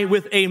lie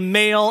with a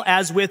male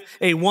as with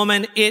a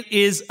woman. It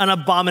is an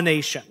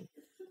abomination.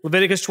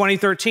 Leviticus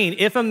 20:13,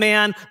 if a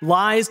man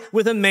lies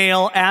with a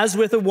male as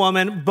with a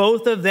woman,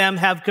 both of them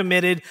have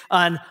committed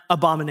an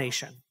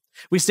abomination.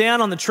 We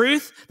stand on the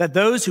truth that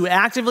those who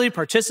actively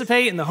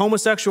participate in the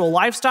homosexual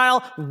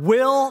lifestyle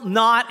will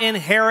not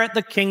inherit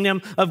the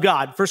kingdom of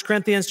God. 1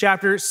 Corinthians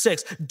chapter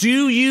 6.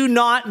 Do you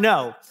not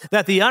know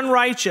that the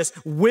unrighteous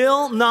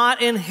will not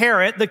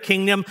inherit the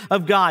kingdom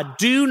of God?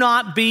 Do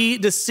not be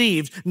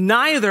deceived.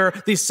 Neither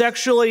the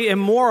sexually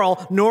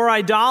immoral, nor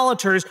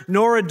idolaters,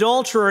 nor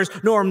adulterers,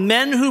 nor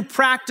men who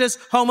practice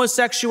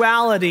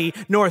homosexuality,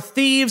 nor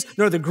thieves,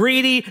 nor the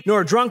greedy,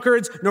 nor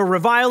drunkards, nor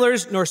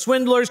revilers, nor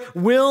swindlers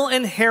will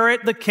inherit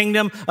the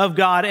kingdom of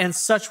God. And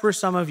such were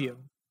some of you.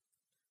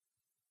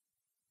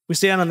 We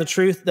stand on the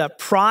truth that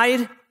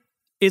pride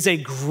is a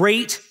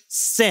great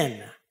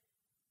sin,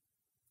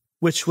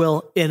 which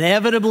will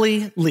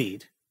inevitably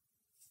lead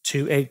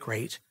to a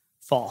great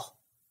fall.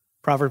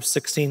 Proverbs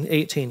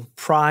 16:18,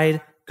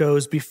 pride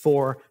goes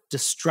before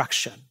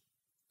destruction,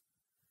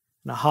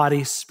 and a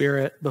haughty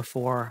spirit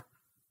before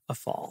a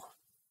fall.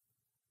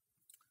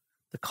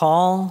 The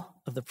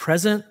call of the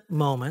present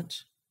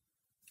moment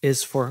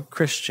is for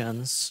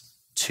Christians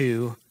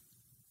to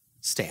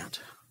stand.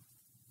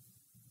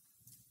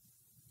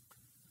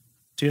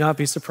 Do not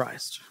be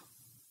surprised.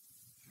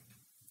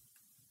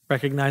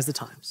 Recognize the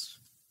times.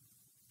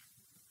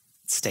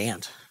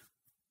 Stand.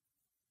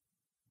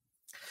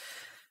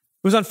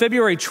 It was on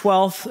February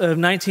 12th of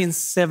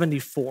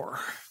 1974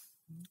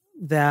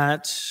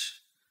 that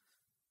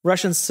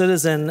Russian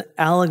citizen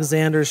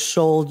Alexander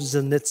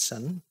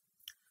Solzhenitsyn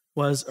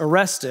was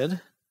arrested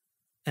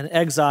and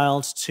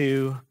exiled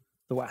to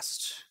the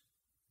West.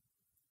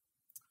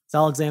 It's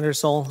Alexander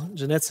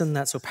Solzhenitsyn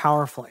that so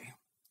powerfully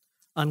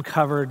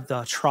uncovered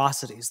the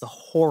atrocities, the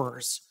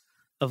horrors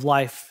of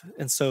life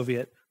in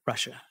Soviet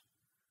Russia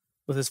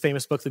with his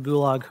famous book, The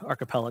Gulag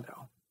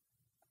Archipelago.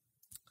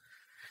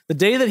 The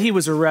day that he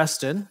was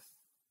arrested,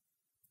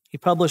 he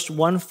published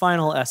one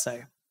final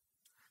essay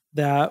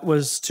that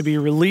was to be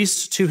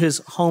released to his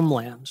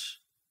homeland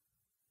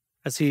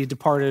as he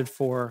departed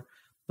for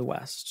the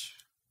West.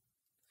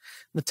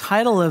 The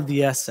title of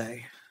the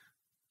essay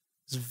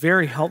is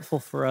very helpful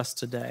for us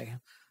today.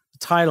 The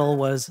title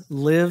was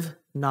Live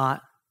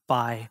Not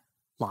by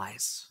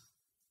Lies.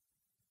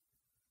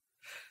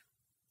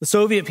 The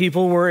Soviet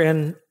people were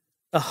in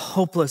a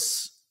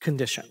hopeless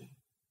condition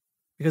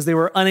because they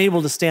were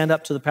unable to stand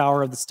up to the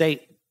power of the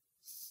state.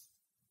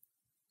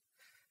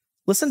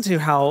 Listen to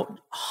how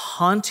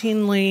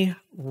hauntingly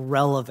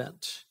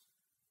relevant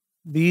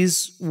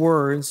these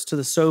words to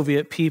the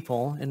Soviet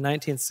people in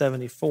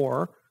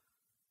 1974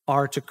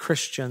 are to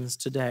Christians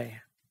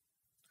today.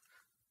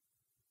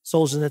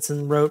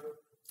 Solzhenitsyn wrote,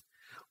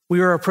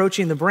 "We are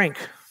approaching the brink.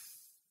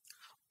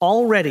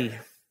 Already,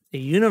 a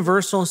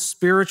universal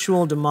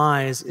spiritual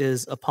demise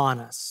is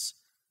upon us.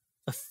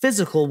 A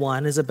physical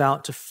one is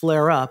about to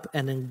flare up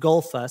and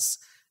engulf us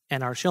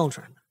and our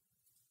children.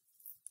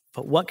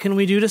 But what can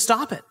we do to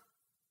stop it?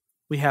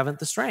 We haven't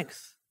the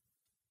strength."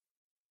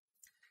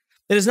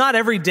 It is not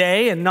every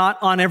day and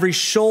not on every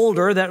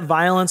shoulder that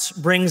violence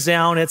brings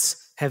down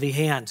its heavy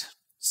hand.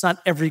 It's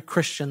not every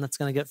Christian that's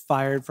going to get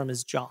fired from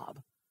his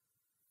job.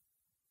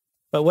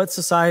 But what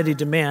society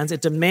demands,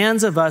 it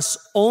demands of us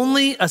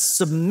only a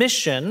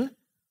submission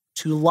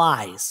to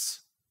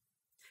lies,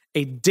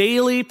 a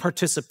daily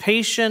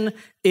participation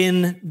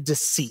in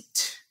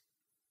deceit.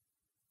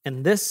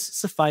 And this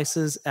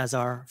suffices as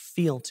our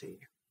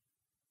fealty.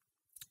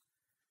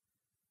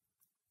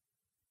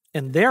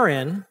 And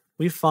therein,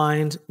 we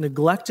find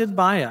neglected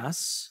by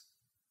us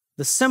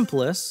the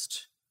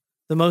simplest,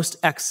 the most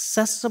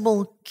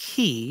accessible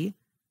key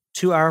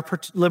to our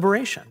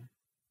liberation: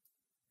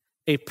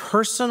 a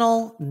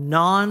personal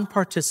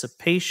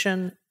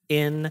non-participation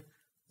in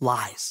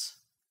lies.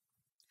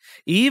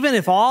 Even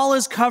if all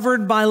is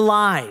covered by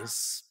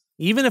lies,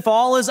 even if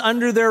all is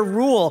under their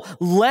rule,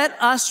 let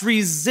us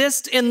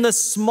resist in the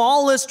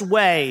smallest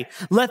way.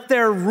 Let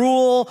their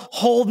rule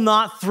hold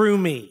not through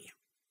me.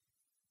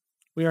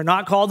 We are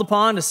not called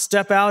upon to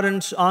step out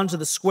onto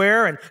the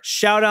square and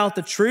shout out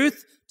the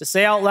truth, to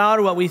say out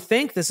loud what we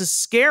think. This is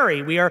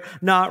scary. We are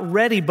not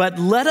ready. But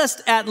let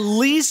us at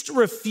least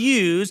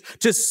refuse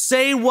to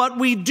say what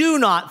we do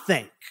not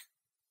think.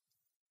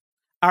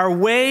 Our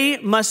way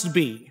must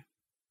be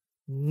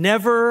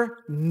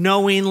never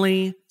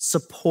knowingly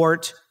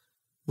support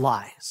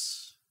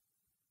lies.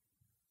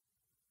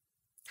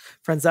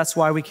 Friends, that's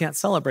why we can't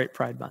celebrate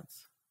Pride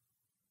Month,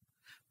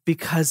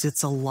 because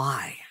it's a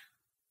lie.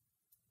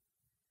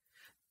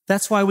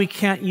 That's why we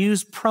can't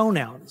use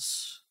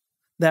pronouns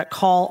that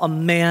call a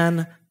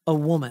man a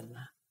woman,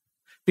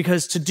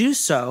 because to do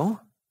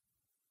so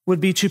would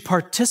be to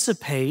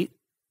participate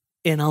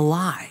in a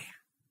lie.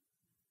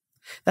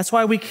 That's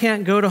why we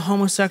can't go to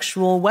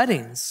homosexual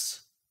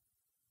weddings,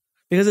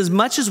 because as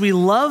much as we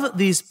love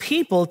these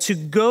people, to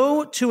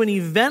go to an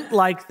event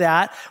like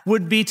that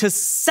would be to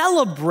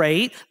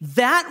celebrate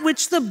that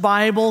which the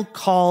Bible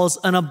calls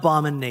an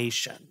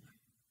abomination.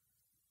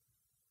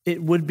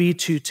 It would be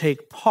to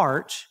take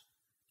part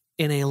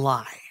in a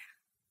lie.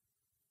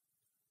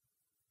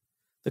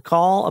 The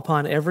call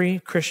upon every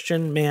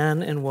Christian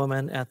man and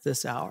woman at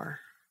this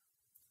hour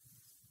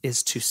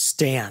is to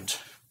stand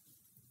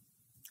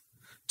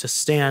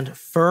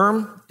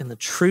firm in the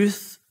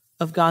truth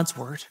of God's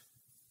word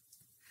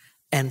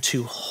and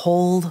to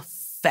hold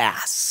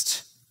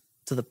fast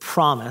to the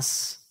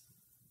promise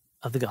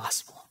of the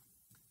gospel.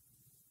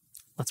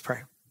 Let's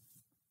pray.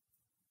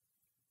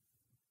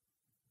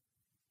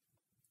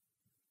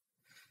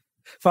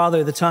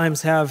 Father, the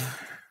times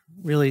have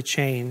really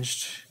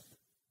changed.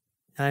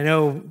 And I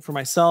know for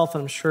myself,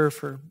 and I'm sure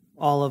for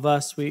all of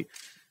us, we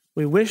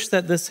wish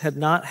that this had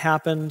not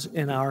happened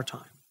in our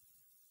time.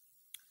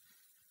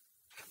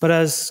 But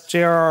as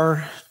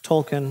J.R.R.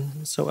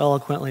 Tolkien so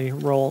eloquently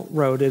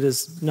wrote, it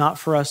is not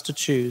for us to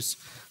choose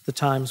the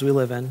times we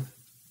live in,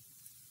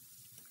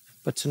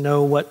 but to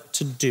know what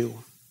to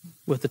do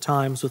with the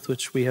times with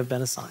which we have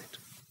been assigned.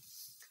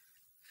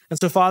 And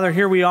so, Father,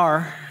 here we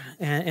are,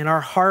 and our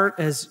heart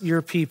as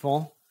your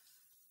people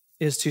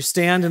is to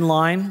stand in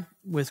line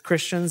with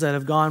Christians that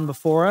have gone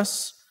before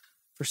us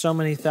for so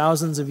many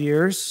thousands of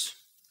years,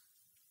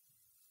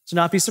 to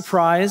not be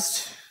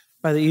surprised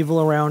by the evil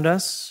around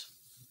us,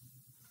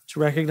 to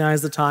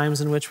recognize the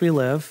times in which we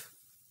live,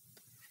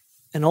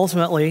 and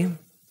ultimately,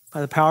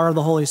 by the power of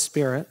the Holy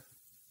Spirit,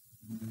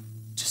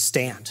 to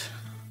stand.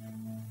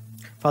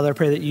 Father, I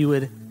pray that you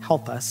would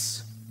help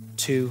us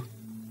to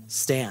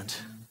stand.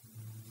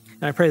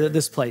 And I pray that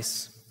this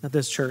place, that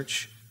this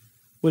church,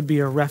 would be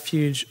a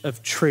refuge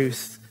of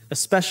truth,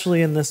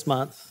 especially in this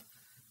month,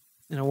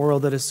 in a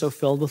world that is so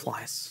filled with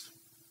lies.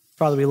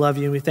 Father, we love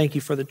you and we thank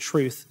you for the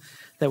truth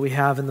that we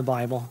have in the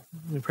Bible.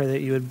 We pray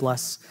that you would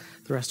bless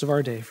the rest of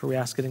our day, for we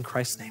ask it in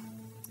Christ's name.